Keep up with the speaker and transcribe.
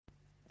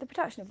The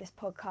production of this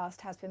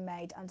podcast has been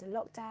made under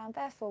lockdown,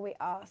 therefore we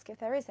ask if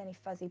there is any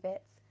fuzzy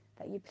bits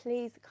that you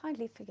please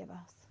kindly forgive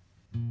us.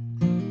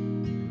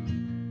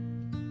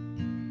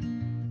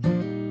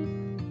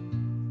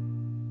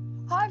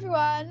 Hi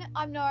everyone,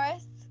 I'm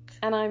Norris.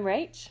 And I'm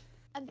Rach.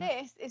 And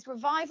this is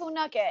Revival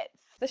Nuggets.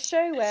 The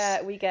show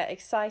where we get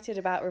excited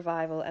about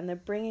revival and the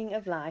bringing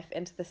of life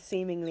into the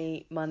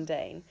seemingly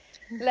mundane.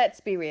 Let's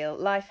be real,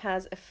 life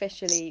has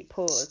officially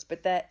paused,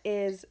 but there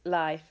is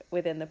life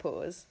within the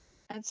pause.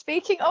 And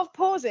speaking of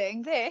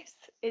pausing, this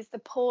is the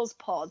Pause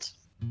Pod.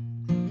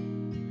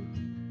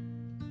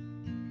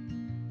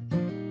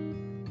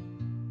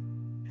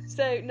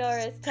 So,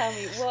 Norris, tell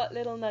me, what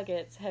little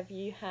nuggets have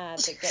you had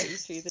that get you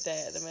through the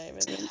day at the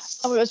moment?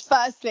 Oh my gosh,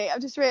 firstly, I've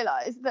just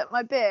realised that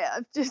my beer,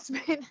 I've just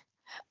had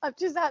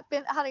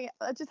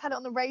it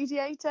on the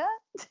radiator.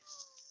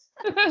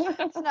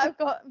 And I've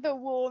got the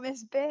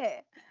warmest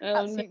beer.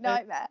 Absolute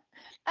nightmare.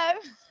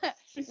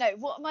 No,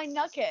 what are my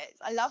nuggets?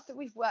 I love that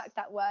we've worked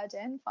that word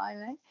in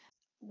finally.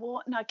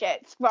 What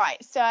nuggets? Right,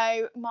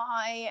 so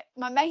my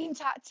main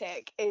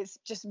tactic is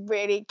just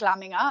really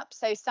glamming up.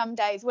 So some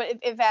days, well,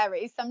 it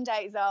varies. Some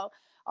days I'll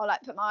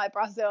like put my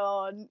eyebrows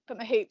on, put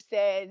my hoops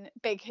in,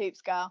 big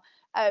hoops girl.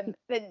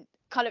 Then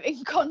kind of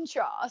in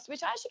contrast,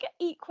 which I actually get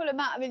equal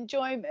amount of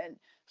enjoyment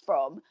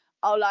from,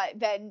 I'll like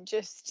then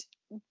just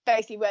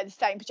basically wear the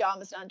same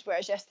pajamas and underwear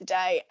as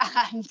yesterday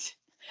and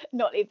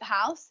not leave the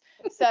house.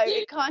 So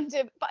it kind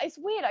of, but it's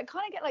weird, I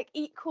kind of get like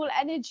equal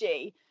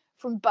energy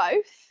from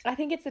both. I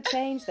think it's a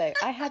change though.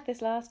 I had this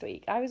last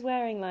week. I was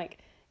wearing like,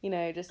 you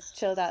know, just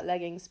chilled out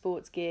leggings,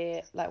 sports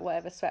gear, like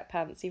whatever,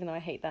 sweatpants, even though I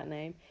hate that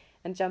name,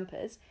 and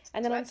jumpers.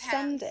 And then on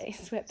Sunday,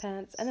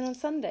 sweatpants. And then on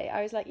Sunday,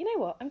 I was like, you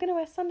know what? I'm going to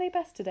wear Sunday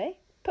best today.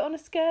 Put on a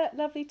skirt,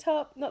 lovely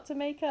top, not to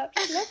make up.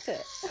 Just loved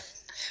it.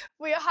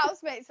 Were your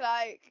housemates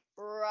like,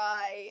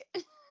 right?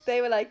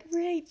 They were like,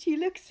 Rach, you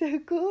look so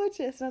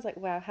gorgeous. And I was like,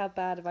 wow, how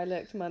bad have I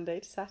looked Monday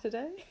to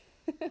Saturday?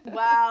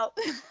 Wow.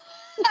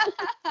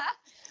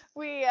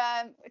 We,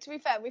 to be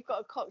fair, we've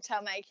got a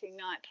cocktail making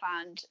night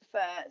planned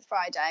for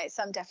Friday,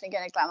 so I'm definitely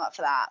going to glam up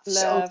for that.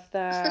 Love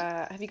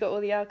that. Have you got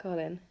all the alcohol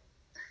in?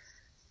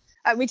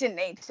 We didn't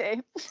need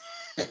to.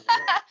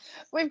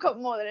 We've got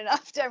more than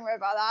enough. Don't worry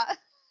about that.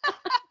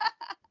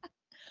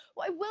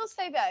 What I will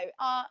say though,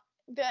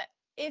 that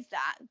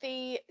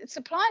the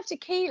supply of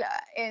tequila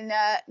in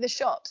the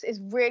shops is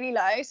really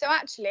low. So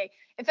actually,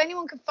 if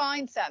anyone can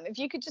find some, if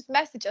you could just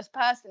message us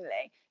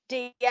personally,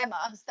 DM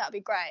us, that'd be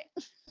great.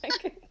 My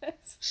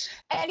goodness.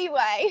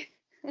 Anyway.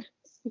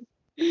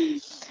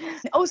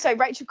 Also,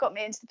 Rachel got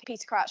me into the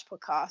Peter Crouch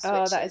podcast.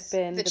 Oh, that has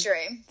been the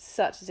dream.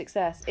 Such a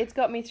success. It's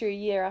got me through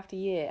year after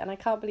year, and I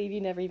can't believe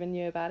you never even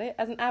knew about it.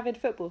 As an avid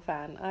football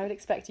fan, I would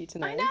expect you to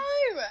know. I know.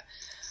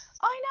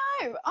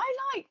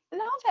 I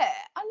love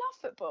it. I love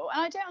football,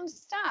 and I don't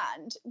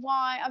understand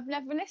why I've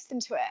never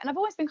listened to it. And I've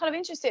always been kind of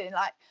interested in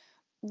like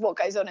what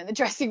goes on in the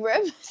dressing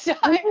room. So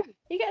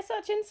you get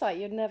such insight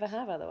you'd never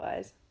have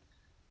otherwise.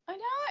 I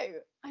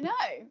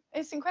know.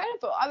 It's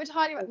incredible. I would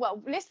highly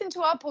listen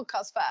to our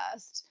podcast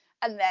first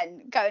and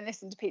then go and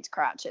listen to Peter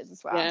Crouch's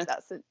as well. Yeah, so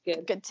that's a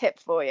good tip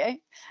for you.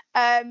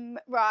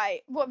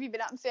 Right, what have you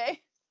been up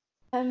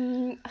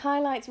to?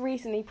 Highlights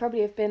recently probably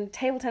have been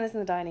table tennis in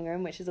the dining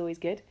room, which is always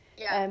good.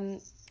 Yeah.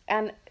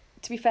 And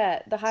to be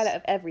fair, the highlight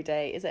of every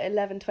day is at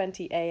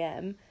 11:20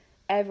 a.m.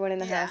 Everyone in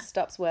the house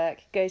stops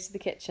work, goes to the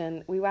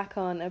kitchen, we whack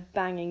on a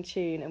banging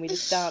tune and we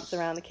just dance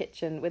around the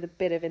kitchen with a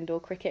bit of indoor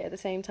cricket at the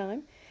same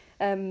time.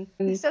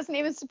 This doesn't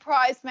even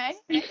surprise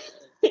me.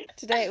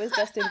 Today it was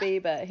Justin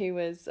Bieber, who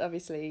was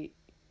obviously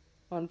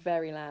on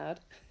very loud.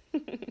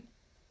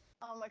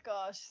 Oh my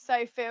gosh,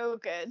 so feel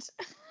good.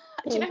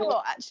 Do you know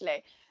what,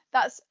 actually?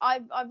 I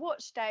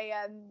watched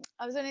I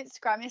was on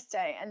Instagram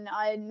yesterday and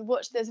I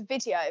watched, there's a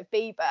video of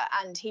Bieber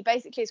and he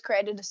basically has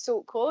created a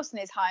salt course in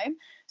his home.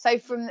 So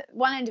from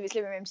one end of his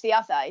living room to the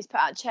other, he's put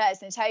out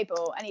chairs and a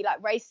table and he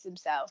like races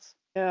himself.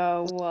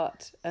 Oh,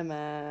 what a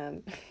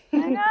man.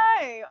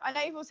 I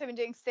know you've also been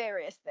doing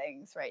serious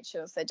things,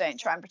 Rachel, so don't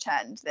try and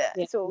pretend that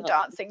it's all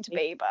dancing to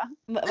Bieber.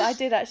 I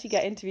did actually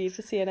get interviewed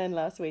for CNN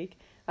last week.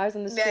 I was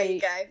on the street. There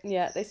you go.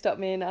 Yeah, they stopped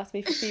me and asked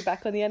me for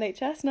feedback on the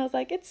NHS and I was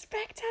like, it's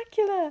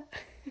spectacular.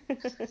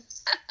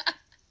 That's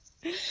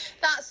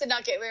the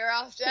nugget we were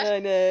after. I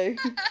know.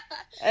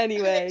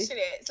 Anyway.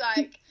 Literally, it's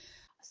like,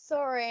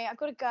 sorry, I've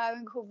got to go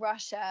and call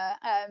Russia.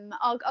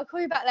 I'll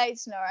call you back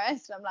later,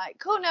 Norris. And I'm like,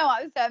 cool. No,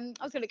 I was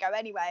going to go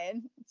anyway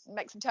and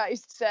make some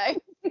toast. So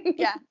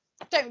yeah,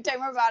 don't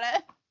worry about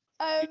it.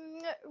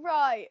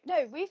 Right.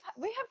 No, we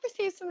have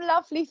received some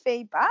lovely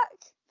feedback.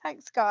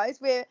 Thanks,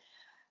 guys. We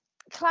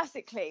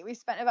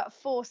spent about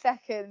 4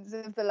 seconds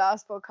of the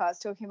last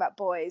podcast talking about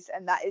boys,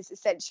 and that is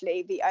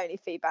essentially the only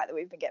feedback that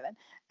we've been given.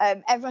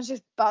 Everyone's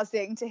just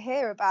buzzing to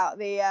hear about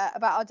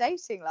about our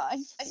dating life.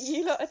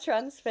 You lot are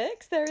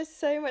transfixed. There is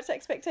so much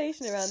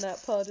expectation around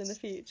that pod in the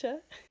future.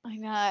 I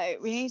know.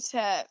 We need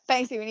to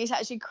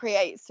actually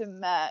create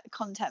some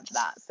content for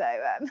that. So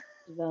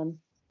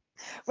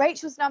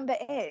Rachel's number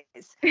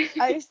is 07. You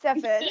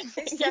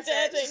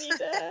dare, don't you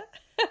dare?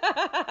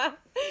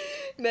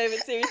 No, but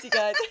seriously,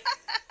 guys.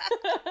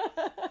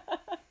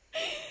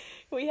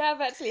 We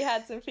have actually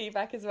had some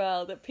feedback as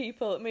well that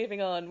people,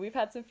 moving on, we've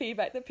had some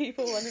feedback that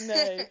people want to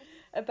know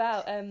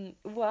about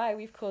why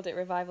we've called it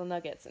Revival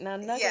Nuggets. Now,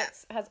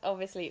 Nuggets has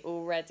obviously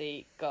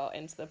already got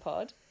into the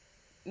pod.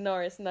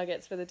 Norris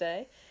Nuggets for the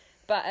day.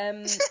 But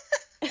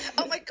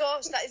oh my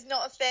gosh, that is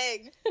not a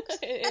thing.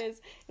 It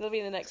is. It'll be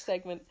in the next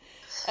segment.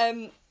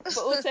 But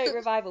also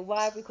Revival.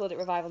 Why have we called it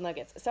Revival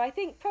Nuggets? So I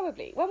think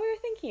probably when we were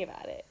thinking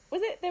about it,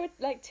 there were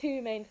like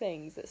two main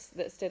things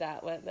that stood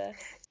out, weren't there?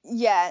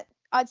 Yeah,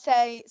 I'd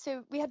say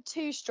so. We had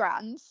two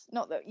strands.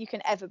 Not that you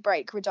can ever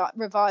break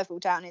Revival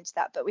down into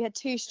that, but we had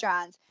two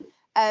strands.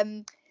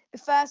 The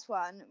first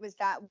one was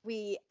that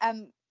we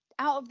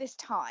out of this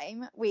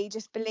time, we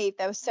just believed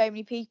there were so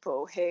many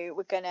people who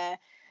were gonna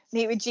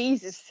meet with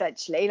Jesus,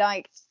 essentially.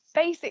 Like,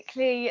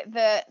 basically,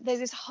 there's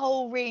this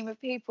whole ream of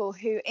people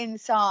who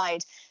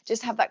inside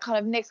just have that kind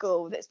of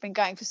niggle that's been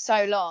going for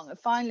so long, and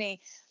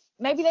finally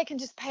maybe they can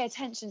just pay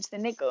attention to the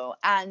niggle,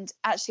 and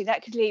actually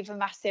that could leave a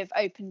massive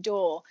open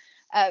door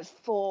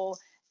for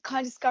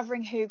kind of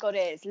discovering who God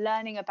is,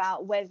 learning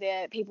about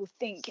whether people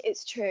think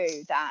it's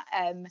true that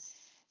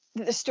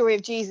the story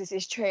of Jesus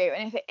is true,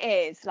 and if it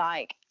is,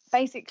 like,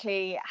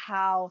 basically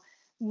how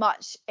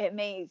much it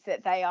means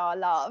that they are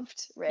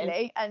loved,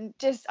 really. And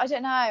just, I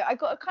don't know, I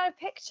got a kind of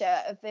picture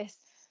of this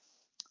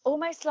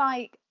almost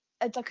like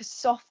a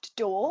soft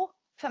door,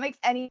 if that makes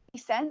any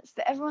sense,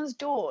 that everyone's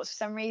doors for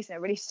some reason are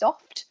really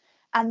soft,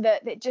 and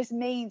that it just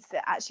means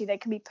that actually they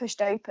can be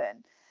pushed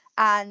open.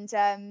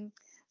 And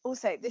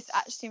also this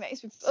actually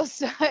makes me feel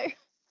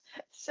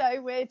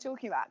so weird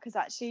talking about, because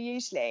actually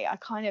usually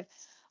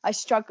I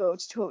struggle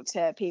to talk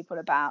to people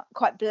about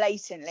quite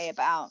blatantly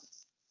about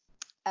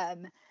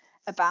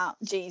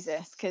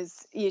Jesus,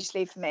 because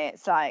usually for me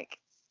it's like,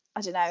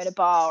 I don't know, in a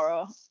bar,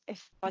 or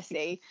if I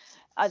see,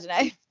 I don't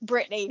know,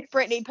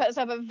 Brittany puts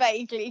up a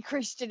vaguely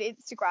Christian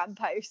Instagram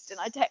post and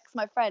I text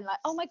my friend like,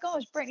 oh my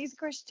gosh, Brittany's a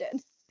Christian.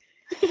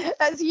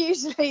 That's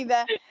usually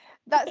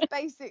that's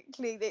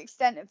basically the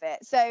extent of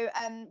it. So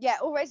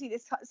already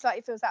this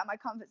slightly feels out of my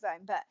comfort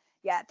zone, but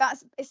yeah,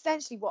 that's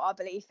essentially what our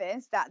belief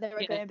is, that there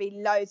are going to be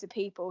loads of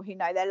people who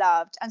know they're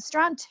loved. And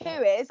strand 2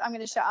 is, I'm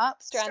going to shut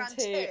up. Strand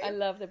two, I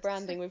love the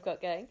branding we've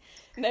got going.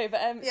 No,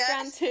 but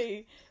strand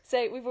 2,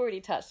 so we've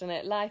already touched on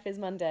it. Life is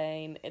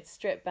mundane, it's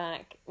stripped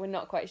back, we're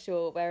not quite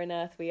sure where on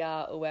earth we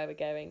are or where we're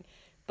going.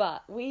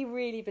 But we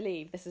really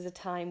believe this is a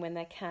time when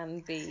there can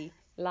be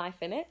life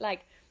in it.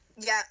 Like,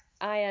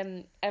 I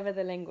am ever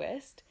the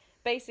linguist.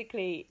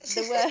 Basically,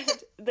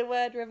 the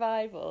word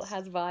revival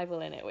has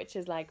vival in it, which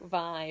is like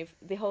vive.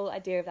 The whole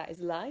idea of that is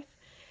life.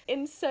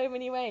 In so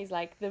many ways,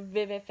 like the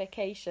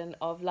vivification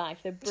of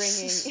life, the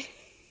bringing...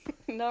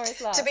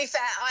 Norris laughs. To be fair,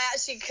 I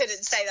actually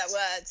couldn't say that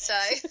word, so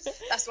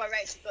that's why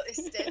Rachel got this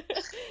in.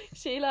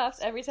 She laughs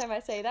every time I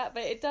say that,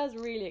 but it does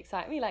really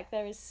excite me. Like,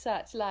 there is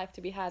such life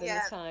to be had in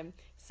this time.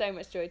 So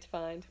much joy to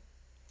find.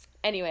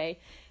 Anyway,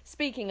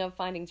 speaking of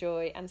finding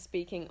joy and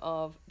speaking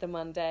of the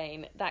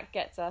mundane, that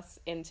gets us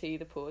into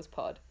the pause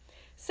pod.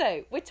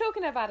 So, we're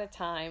talking about a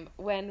time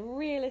when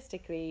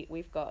realistically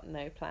we've got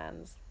no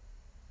plans.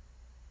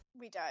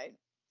 We don't.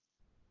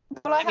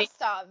 Well, I have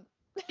some.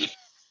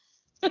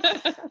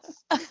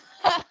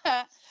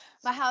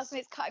 My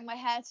housemate's cutting my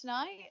hair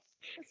tonight.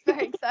 It's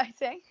very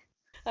exciting.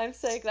 I'm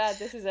so glad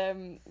this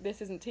isn't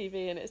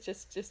TV and it's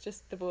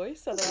just the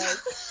voice,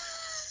 otherwise...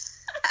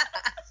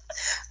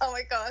 Oh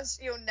my gosh,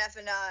 you'll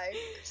never know.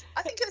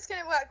 I think it's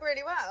going to work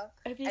really well.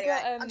 Have you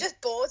got, I'm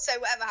just bored, so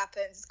whatever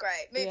happens, it's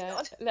great. Moving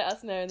on. Let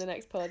us know in the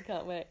next pod,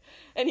 can't wait.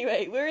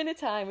 Anyway, we're in a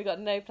time, we've got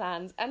no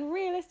plans, and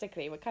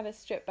realistically, we're kind of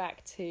stripped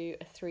back to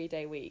a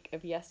 3-day week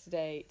of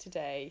yesterday,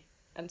 today,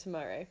 and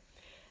tomorrow.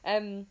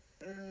 I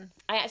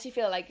actually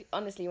feel like,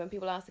 honestly, when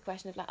people ask the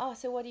question of like, oh,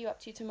 so what are you up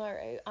to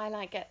tomorrow? I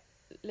like get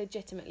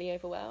legitimately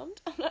overwhelmed.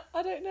 I'm like,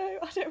 I don't know.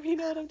 I don't really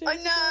know what I'm doing. I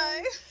know.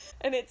 Today.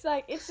 And it's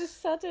like, it's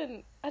just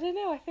sudden. I don't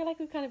know. I feel like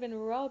we've kind of been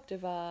robbed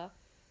of our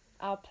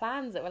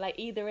plans that were like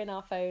either in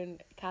our phone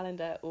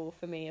calendar or,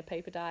 for me, a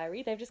paper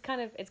diary. They've just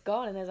kind of, it's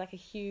gone, and there's like a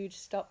huge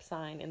stop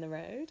sign in the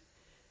road.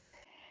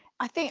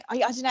 I think, I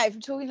don't know, if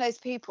I'm talking to those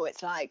people,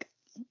 it's like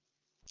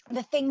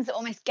the things that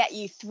almost get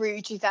you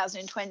through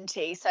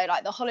 2020. So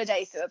like the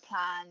holidays that were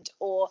planned,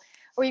 or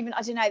even,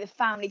 I don't know, the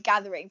family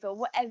gatherings or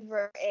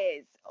whatever it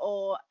is,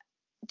 or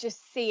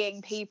just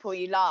seeing people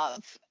you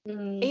love.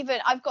 Even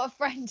I've got a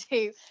friend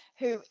who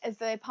as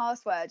the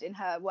password in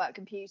her work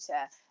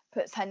computer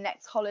puts her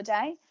next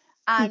holiday,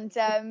 and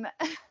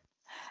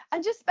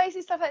and just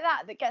basically stuff like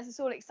that gets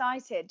us all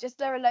excited. Just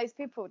there are loads of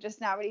people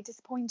just now really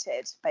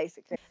disappointed,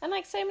 basically. And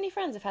like, so many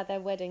friends have had their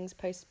weddings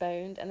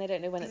postponed and they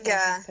don't know when it's going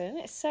to happen.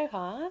 It's so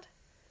hard.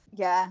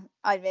 Yeah,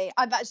 I mean,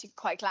 I'm actually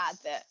quite glad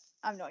that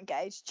I'm not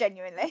engaged,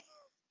 genuinely.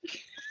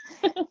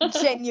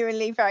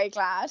 Genuinely very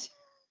glad.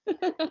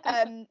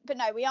 But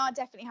no, we are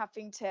definitely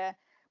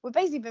we've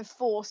basically been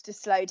forced to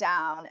slow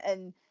down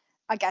and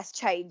I guess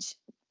change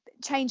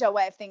change our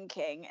way of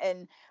thinking.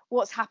 And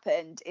what's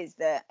happened is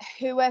that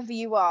whoever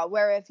you are,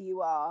 wherever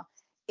you are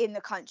in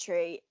the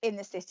country, in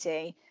the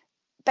city,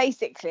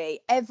 basically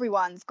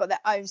everyone's got their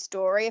own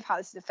story of how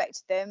this has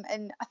affected them.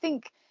 And I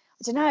think,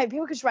 I don't know,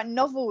 people could just write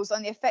novels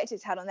on the effect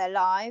it's had on their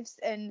lives.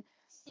 And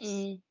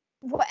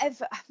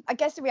whatever, I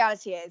guess the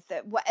reality is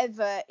that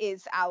whatever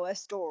is our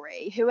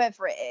story,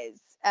 whoever it is,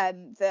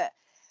 that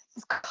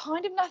there's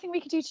kind of nothing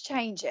we could do to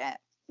change it,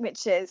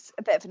 which is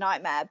a bit of a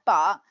nightmare.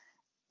 But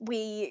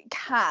we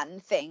can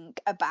think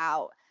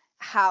about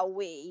how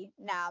we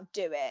now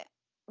do it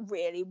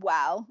really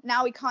well.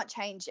 Now we can't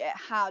change it.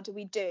 How do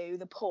we do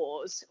the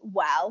pause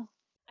well?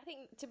 I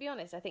think, to be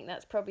honest, I think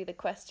that's probably the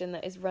question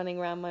that is running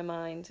around my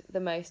mind the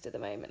most at the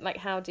moment. Like,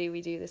 how do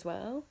we do this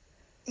well?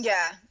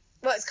 Yeah.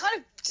 Well, it's kind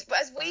of,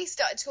 as we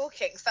started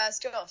talking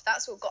first off,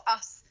 that's what got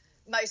us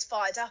most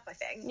fired up, I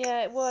think.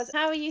 Yeah, it was.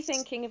 How are you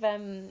thinking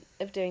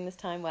of doing this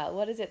time well?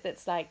 What is it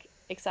that's like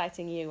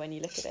exciting you when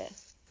you look at it?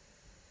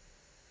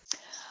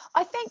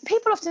 I think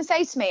people often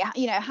say to me,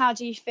 you know, how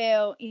do you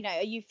feel? You know,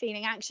 are you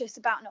feeling anxious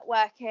about not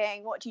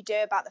working? What do you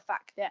do about the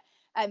fact that,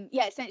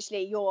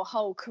 essentially your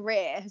whole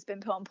career has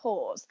been put on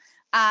pause?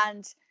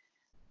 And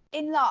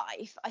in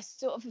life, I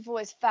sort of have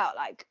always felt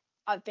like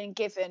I've been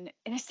given,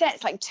 in a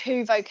sense, like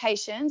two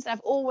vocations. And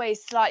I've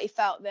always slightly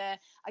felt the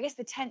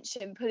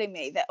tension pulling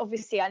me, that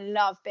obviously I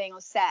love being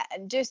on set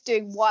and just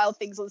doing wild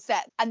things on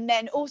set. And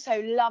then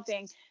also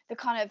loving the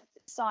kind of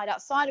side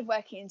outside of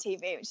working in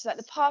TV, which is like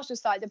the partial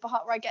side, the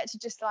part where I get to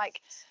just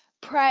like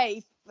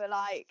pray for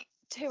like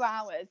 2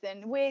 hours.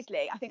 And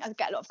weirdly, I think I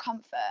get a lot of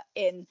comfort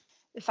in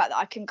the fact that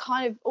I can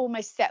kind of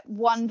almost set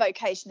one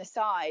vocation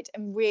aside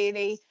and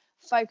really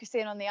focus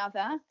in on the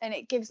other. And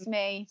it gives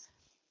me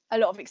a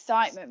lot of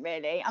excitement,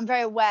 really. I'm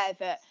very aware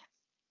that,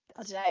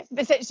 I don't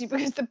know, essentially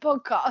because the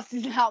podcast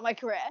is now my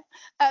career,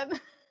 and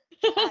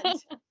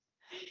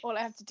all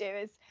I have to do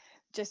is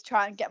just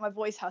try and get my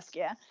voice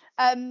huskier.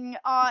 I'm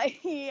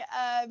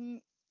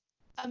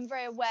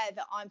very aware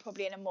that I'm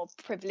probably in a more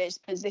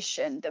privileged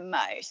position than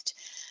most.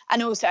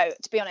 And also,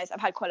 to be honest,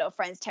 I've had quite a lot of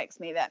friends text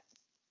me that,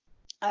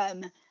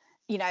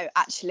 you know,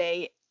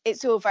 actually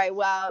it's all very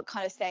well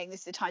kind of saying this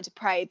is the time to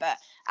pray, but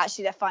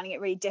actually they're finding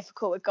it really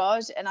difficult with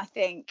God. And I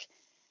think,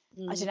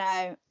 I don't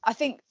know, I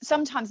think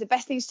sometimes the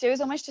best thing to do is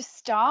almost just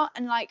start.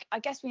 And like, I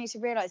guess we need to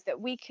realise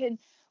that we can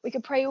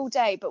pray all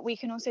day, but we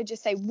can also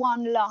just say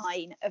one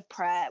line of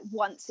prayer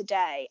once a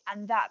day,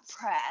 and that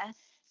prayer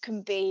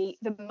can be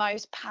the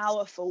most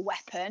powerful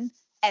weapon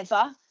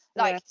ever.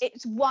 Like,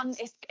 it's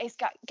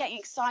getting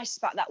excited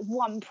about that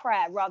one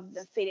prayer rather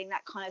than feeling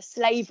that kind of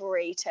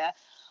slavery to,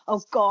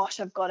 oh gosh,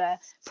 I've got to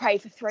pray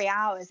for 3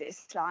 hours.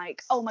 It's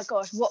like, oh my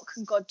gosh, what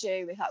can God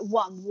do with like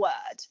one word,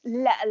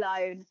 let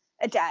alone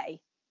a day?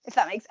 If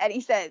that makes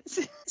any sense.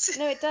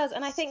 No, it does.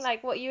 And I think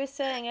like what you were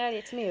saying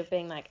earlier to me of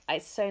being like,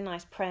 it's so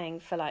nice praying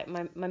for like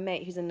my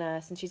mate who's a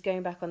nurse and she's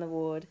going back on the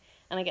ward,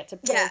 and I get to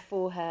pray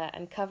for her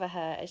and cover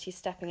her as she's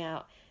stepping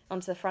out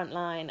onto the front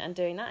line and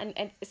doing that.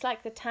 And it's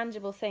like the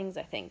tangible things,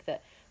 I think,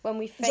 that when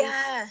we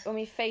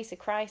face a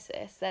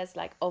crisis, there's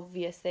like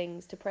obvious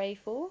things to pray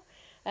for.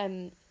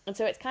 And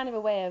so it's kind of a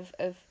way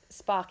of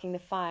sparking the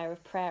fire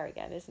of prayer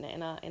again, isn't it,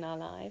 in our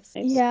lives?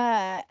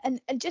 Yeah,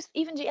 and just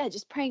even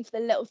just praying for the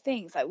little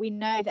things. Like, we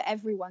know that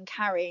everyone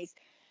carries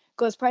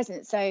God's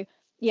presence. So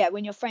yeah,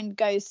 when your friend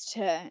goes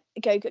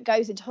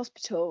into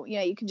hospital, you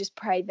know, you can just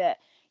pray that,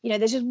 you know,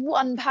 there's just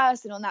one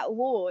person on that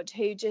ward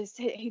who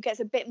gets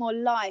a bit more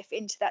life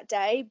into that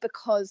day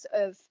because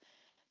of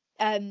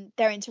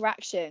their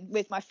interaction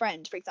with my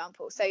friend, for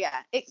example. So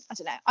yeah, I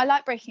don't know, I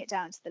like breaking it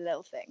down to the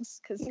little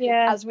things, because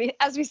as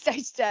we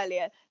stated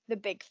earlier, the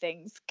big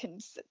things can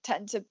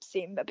tend to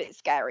seem a bit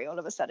scary all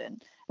of a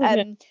sudden.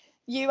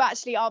 You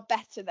actually are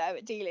better though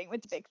at dealing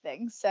with the big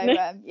things. So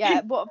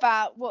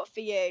what for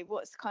you,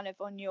 what's kind of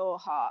on your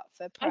heart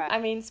for prayer? I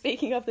mean,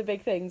 speaking of the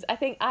big things, I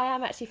think I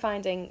am actually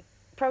finding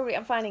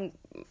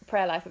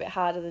prayer life a bit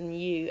harder than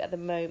you at the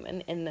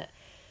moment, in that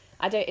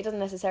it doesn't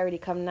necessarily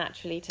come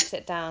naturally to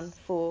sit down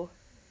for,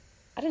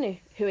 I don't know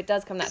who it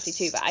does come naturally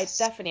to, but I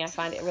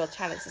find it a real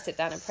challenge to sit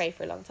down and pray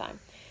for a long time.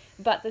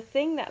 But the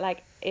thing that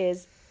like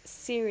is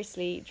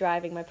seriously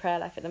driving my prayer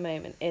life at the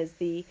moment is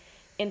the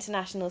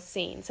international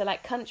scene. So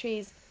like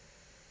countries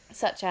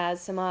such as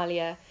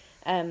Somalia,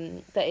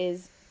 that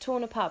is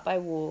torn apart by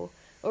war,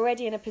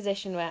 already in a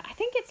position where I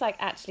think it's like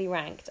actually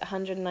ranked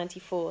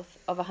 194th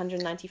of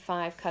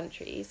 195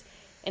 countries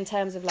in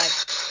terms of like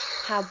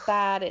how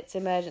bad its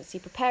emergency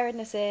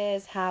preparedness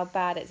is, how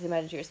bad its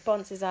emergency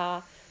responses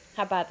are,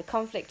 how bad the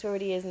conflict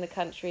already is in the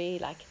country,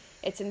 like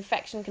its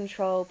infection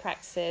control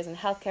practices and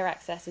healthcare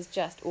access is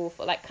just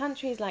awful. Like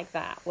countries like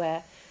that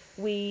where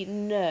we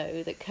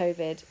know that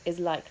COVID is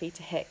likely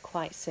to hit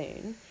quite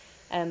soon,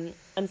 and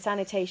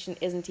sanitation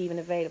isn't even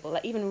available.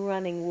 Like even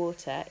running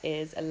water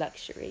is a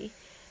luxury.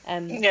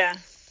 And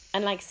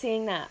like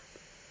seeing that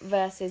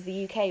versus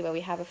the UK, where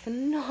we have a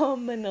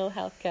phenomenal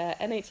healthcare,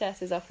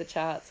 NHS is off the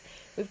charts.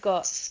 We've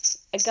got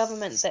a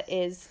government that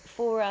is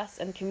for us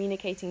and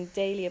communicating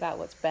daily about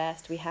what's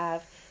best. We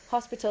have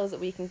hospitals that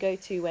we can go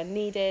to when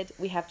needed.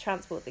 We have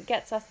transport that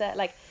gets us there.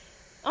 Like,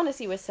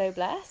 honestly, we're so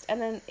blessed.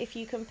 And then if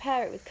you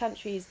compare it with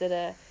countries that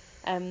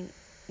are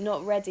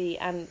not ready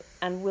and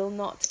will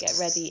not get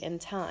ready in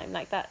time,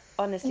 like, that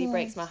honestly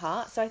breaks my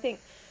heart. So I think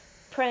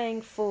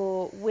praying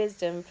for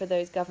wisdom for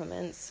those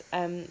governments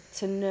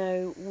to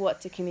know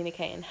what to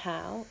communicate and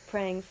how,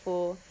 praying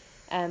for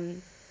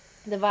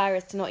the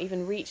virus to not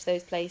even reach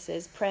those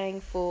places,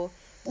 praying for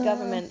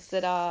governments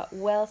that are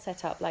well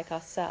set up like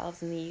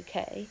ourselves in the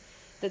UK,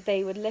 that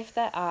they would lift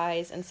their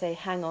eyes and say,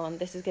 hang on,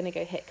 this is going to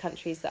go hit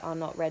countries that are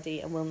not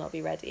ready and will not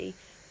be ready.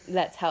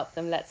 Let's help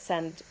them. Let's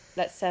send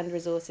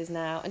resources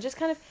now. And just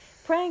kind of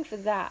praying for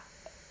that,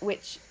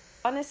 which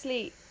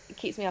honestly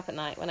keeps me up at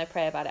night when I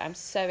pray about it. I'm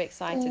so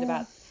excited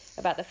about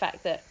the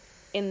fact that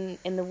in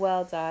the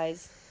world's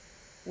eyes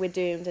we're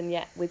doomed, and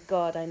yet with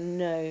God I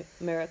know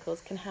miracles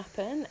can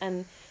happen.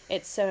 And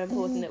it's so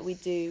important that we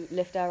do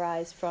lift our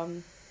eyes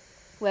from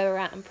where we're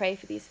at and pray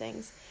for these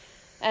things.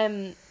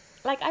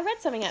 Like, I read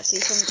something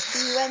actually from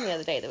the UN the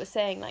other day that was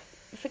saying, like,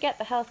 forget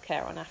the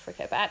healthcare on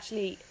Africa, but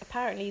actually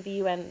apparently the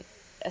UN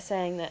are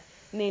saying that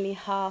nearly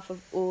half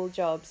of all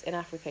jobs in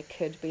Africa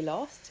could be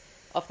lost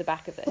off the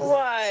back of this.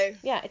 Whoa.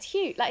 Yeah, it's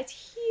huge. Like,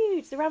 it's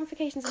huge. The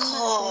ramifications are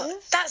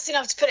massive. That's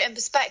enough to put it in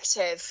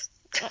perspective.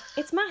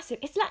 It's massive.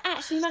 It's like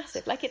actually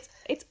massive. Like, it's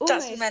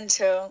almost... That's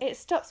mental. It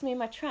stops me in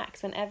my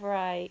tracks whenever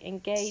I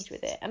engage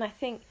with it. And I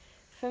think,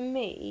 for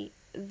me,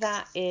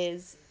 that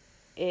is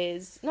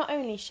not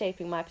only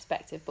shaping my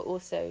perspective, but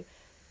also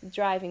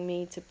driving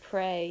me to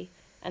pray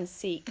and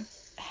seek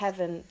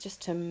heaven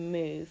just to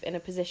move in a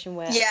position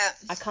where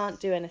I can't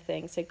do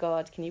anything. So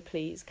God, can you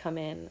please come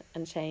in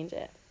and change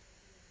it?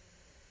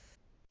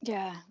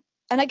 Yeah.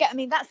 And I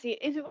mean, that's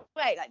in a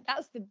way, like,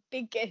 that's the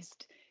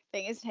biggest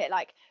thing, isn't it?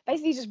 Like,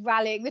 basically just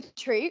rallying the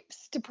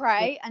troops to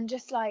pray and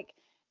just, like,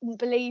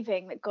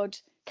 believing that God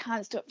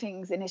can stop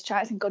things in his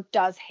tracks and God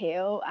does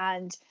heal,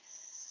 and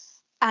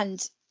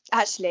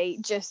actually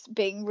just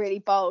being really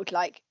bold,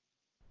 like,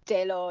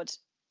 dear Lord,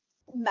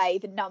 may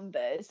the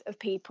numbers of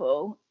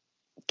people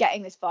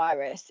getting this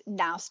virus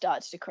now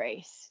start to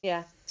decrease.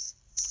 Yeah,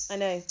 I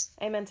know.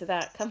 Amen to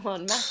that. Come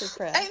on, massive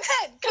prayer.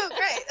 Amen. Cool,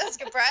 great. That's a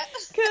good prayer.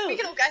 Cool. We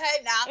can all go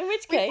home now. In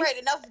which case, we've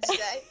prayed enough for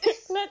today.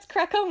 Let's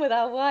crack on with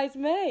our wise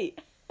mate.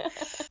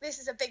 This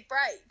is a big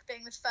break,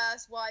 being the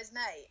first wise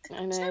mate.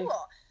 I know. Do you know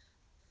what?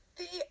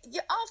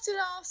 After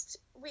last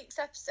week's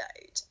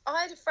episode,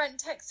 I had a friend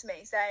text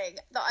me saying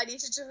that I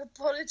needed to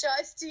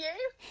apologise to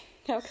you.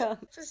 How come?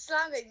 For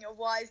slamming your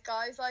wise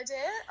guys idea.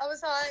 I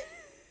was like,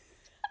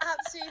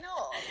 absolutely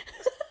not.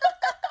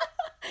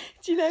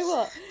 Do you know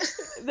what?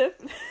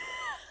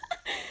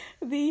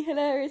 The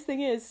hilarious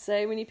thing is,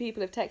 so many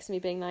people have texted me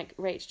being like,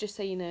 Rach, just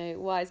so you know,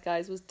 Wise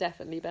Guys was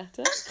definitely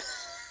better.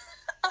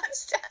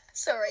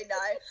 Sorry, no.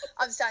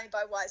 I'm standing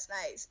by wise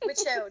mates. We're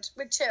chilled.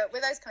 We're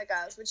those kind of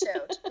girls. We're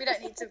chilled. We don't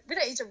need to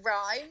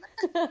rhyme.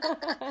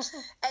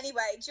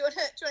 Anyway, do you want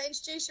to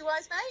introduce your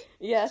wise mate?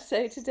 Yeah.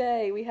 So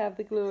today we have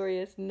the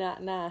glorious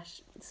Nat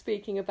Nash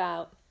speaking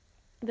about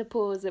the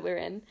pause that we're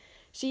in.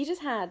 She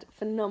just had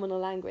phenomenal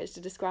language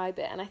to describe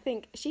it, and I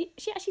think she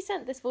actually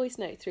sent this voice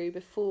note through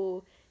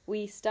before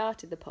we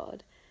started the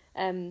pod,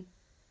 and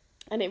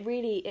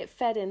it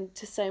fed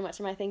into so much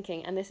of my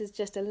thinking. And this is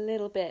just a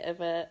little bit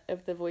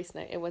of the voice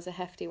note. It was a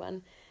hefty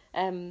one,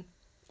 and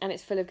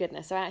it's full of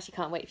goodness. So I actually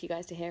can't wait for you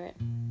guys to hear it.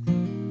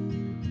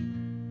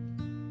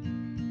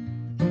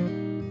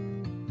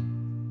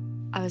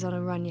 I was on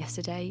a run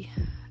yesterday,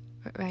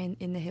 right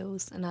in the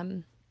hills,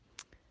 and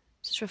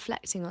just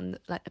reflecting on,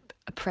 like,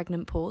 a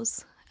pregnant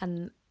pause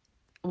and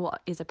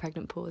what is a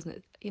pregnant pause.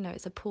 And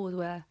it's a pause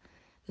where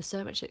there's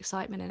so much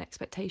excitement and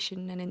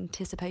expectation and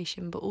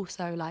anticipation, but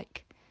also,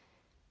 like,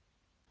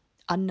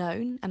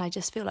 unknown. And I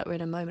just feel like we're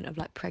in a moment of,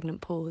 like, pregnant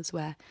pause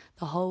where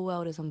the whole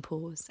world is on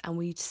pause and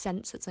we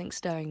sense that something's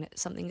stirring, that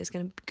something is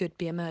going to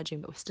be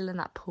emerging, but we're still in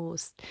that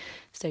pause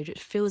stage,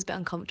 which feels a bit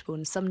uncomfortable.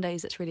 And some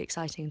days it's really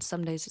exciting, and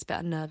some days it's a bit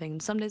unnerving,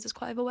 and some days it's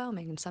quite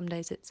overwhelming, and some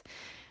days it's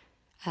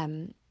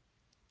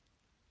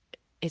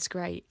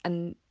great.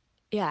 And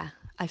yeah,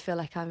 I feel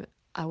like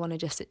I want to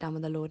just sit down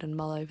with the Lord and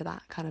mull over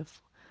that kind of,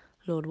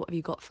 Lord, what have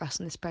you got for us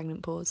in this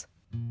pregnant pause?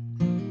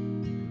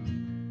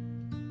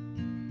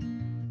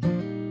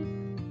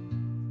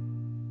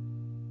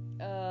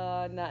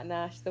 Oh, Nat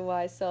Nash, the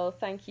wise soul,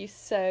 thank you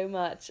so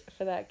much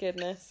for that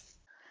goodness.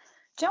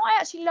 Do you know what I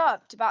actually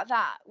loved about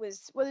that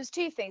was, well, there's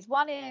two things.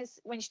 One is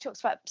when she talks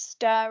about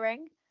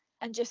stirring,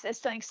 and just there's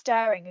something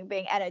stirring and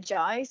being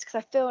energized, because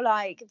I feel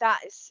like that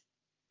is,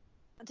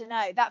 I don't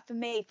know, that for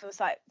me feels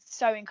like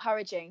so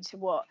encouraging to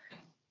what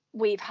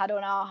we've had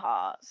on our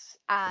hearts.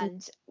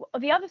 And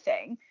the other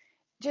thing,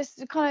 just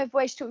the kind of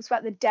way she talks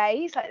about the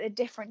days, like the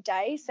different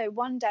days. So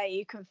one day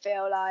you can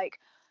feel like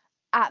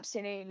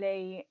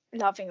absolutely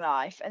loving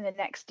life, and the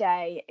next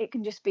day it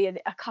can just be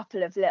a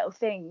couple of little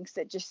things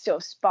that just sort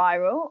of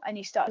spiral, and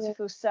you start to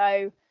feel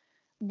so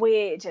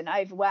weird and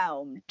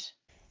overwhelmed.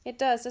 It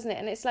does, doesn't it?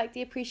 And it's like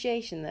the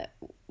appreciation that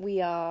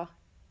we are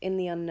in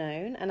the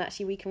unknown, and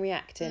actually we can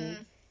react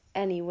in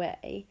any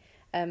way.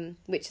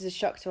 which is a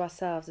shock to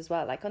ourselves as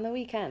well. Like on the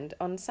weekend,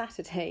 on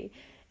Saturday,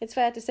 it's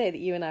fair to say that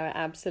you and I were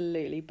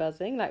absolutely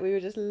buzzing. Like we were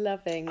just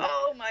loving.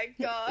 Oh my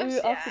gosh! We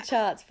were off the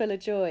charts, full of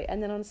joy.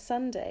 And then on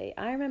Sunday,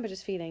 I remember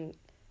just feeling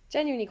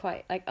genuinely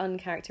quite like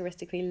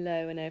uncharacteristically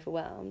low and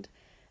overwhelmed,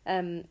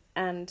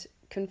 and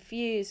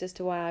confused as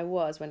to why I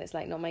was when it's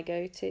like not my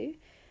go-to.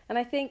 And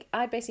I think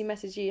I basically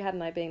messaged you,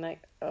 hadn't I, being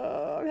like,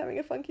 oh, I'm having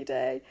a funky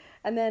day.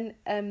 And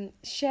then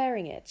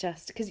sharing it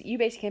just because you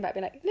basically came back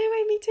being like, no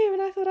way, me too.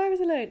 And I thought I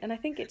was alone. And I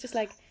think it just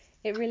like,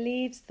 it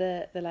relieves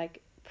the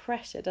like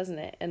pressure, doesn't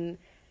it? And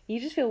you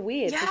just feel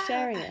weird. Yeah. So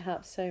sharing it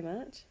helps so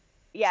much.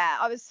 Yeah,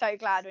 I was so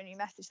glad when you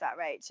messaged that,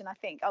 Rach. And I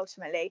think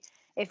ultimately,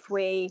 if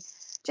we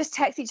just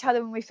text each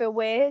other when we feel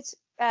weird,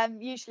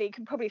 usually you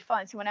can probably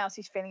find someone else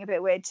who's feeling a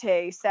bit weird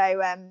too.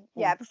 So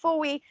yeah, before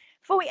we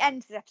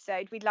end this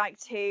episode, we'd like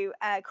to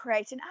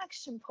create an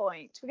action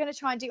point. We're going to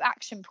try and do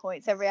action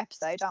points every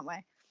episode, aren't we?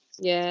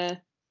 Yeah.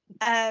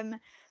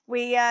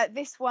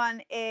 This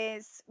one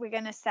is, we're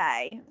going to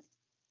say,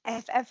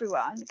 if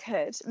everyone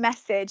could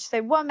message,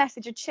 so one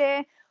message of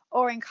cheer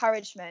or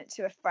encouragement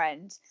to a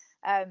friend.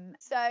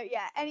 So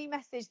yeah, any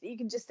message that you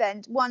can just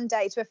send one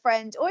day to a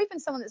friend, or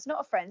even someone that's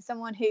not a friend,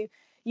 someone who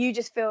you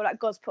just feel like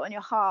God's put on your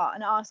heart,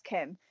 and ask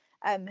him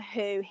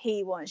who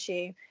he wants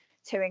you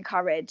to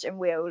encourage, and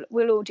we'll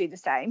all do the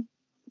same.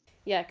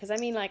 Yeah, because I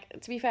mean, like,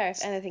 to be fair,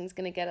 if anything's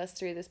going to get us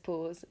through this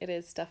pause, it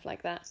is stuff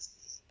like that.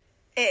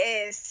 It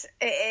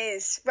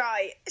is.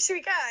 Right, should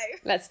we go?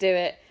 Let's do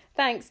it.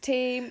 Thanks,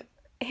 team.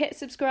 Hit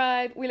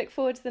subscribe. We look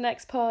forward to the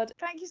next pod.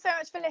 Thank you so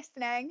much for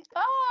listening.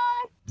 Bye.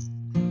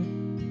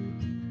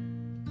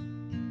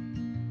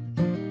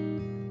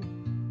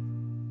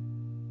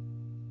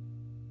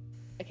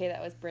 Okay,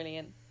 that was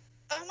brilliant.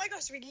 Oh my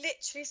gosh, we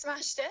literally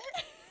smashed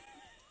it.